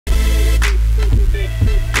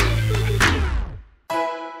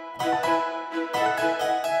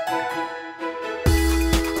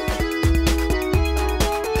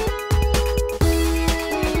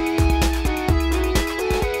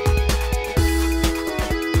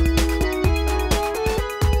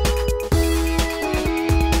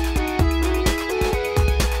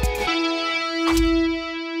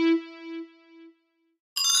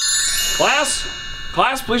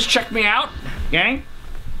Class, please check me out. Gang,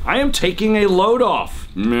 I am taking a load off.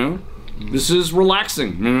 This is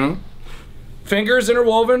relaxing. Fingers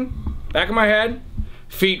interwoven, back of my head,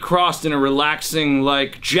 feet crossed in a relaxing,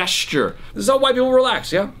 like, gesture. This is how white people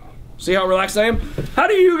relax, yeah? See how relaxed I am? How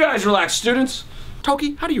do you guys relax, students?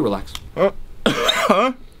 Tokey, how do you relax?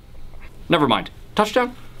 Huh? Never mind.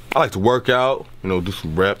 Touchdown? I like to work out, you know, do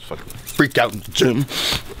some reps, like freak out in the gym.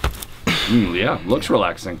 Yeah, looks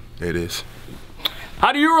relaxing. It is.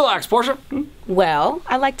 How do you relax, Porsche? Well,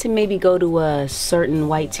 I like to maybe go to a certain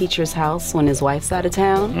white teacher's house when his wife's out of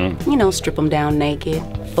town. You know, strip him down naked,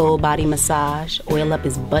 full body massage, oil up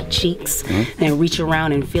his butt cheeks, and reach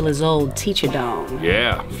around and feel his old teacher dome.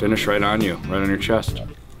 Yeah, finish right on you, right on your chest.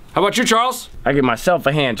 How about you, Charles? I give myself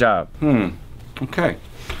a hand job. Okay.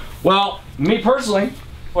 Well, me personally,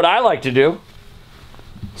 what I like to do,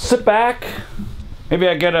 sit back, maybe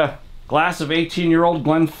I get a glass of 18-year-old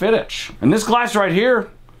Glenfiddich. And this glass right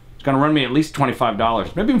here is gonna run me at least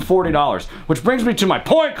 $25, maybe even $40. Which brings me to my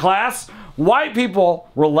point, class. White people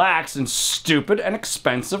relax in stupid and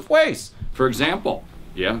expensive ways. For example,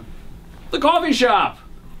 the coffee shop.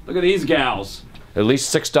 Look at these gals. At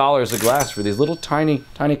least $6 a glass for these little tiny,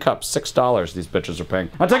 tiny cups. $6 these bitches are paying.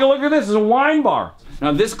 Now take a look at this, it's a wine bar.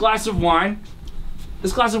 Now this glass of wine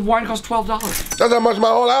costs $12. That's how much my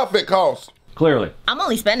whole outfit costs. Clearly. I'm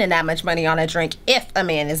only spending that much money on a drink if a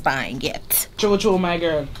man is buying gifts. Choo, my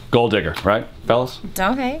girl. Gold digger, right, fellas?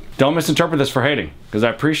 Okay. Don't misinterpret this for hating, because I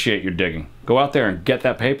appreciate your digging. Go out there and get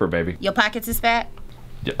that paper, baby. Your pockets is fat?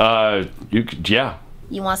 You could, yeah.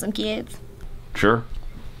 You want some kids? Sure.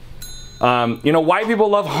 You know, white people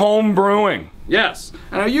love home brewing. Yes.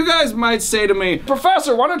 Now you guys might say to me,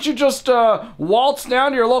 Professor, why don't you just waltz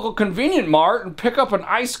down to your local convenient mart and pick up an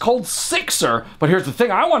ice cold sixer? But here's the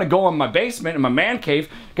thing, I want to go in my basement, in my man cave,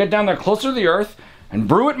 get down there closer to the earth, and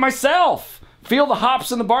brew it myself. Feel the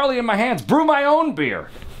hops and the barley in my hands, brew my own beer.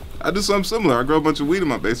 I do something similar. I grow a bunch of weed in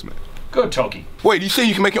my basement. Good, Tokey. Wait, you say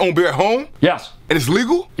you can make your own beer at home? Yes. And it's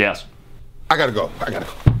legal? Yes. I gotta go.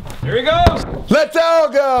 Here he goes. Let's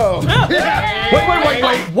all go.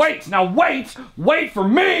 Wait. Now wait for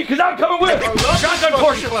me, because I'm coming with. Shotgun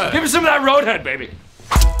Porsche. Give me some of that roadhead, baby.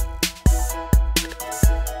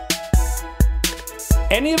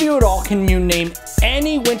 Any of you at all, can you name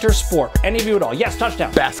any winter sport? Any of you at all? Yes,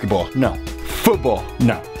 touchdown. Basketball. No. Football.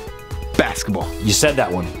 No. Basketball. You said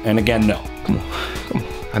that one, and again, no. Come on.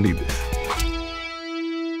 I need this.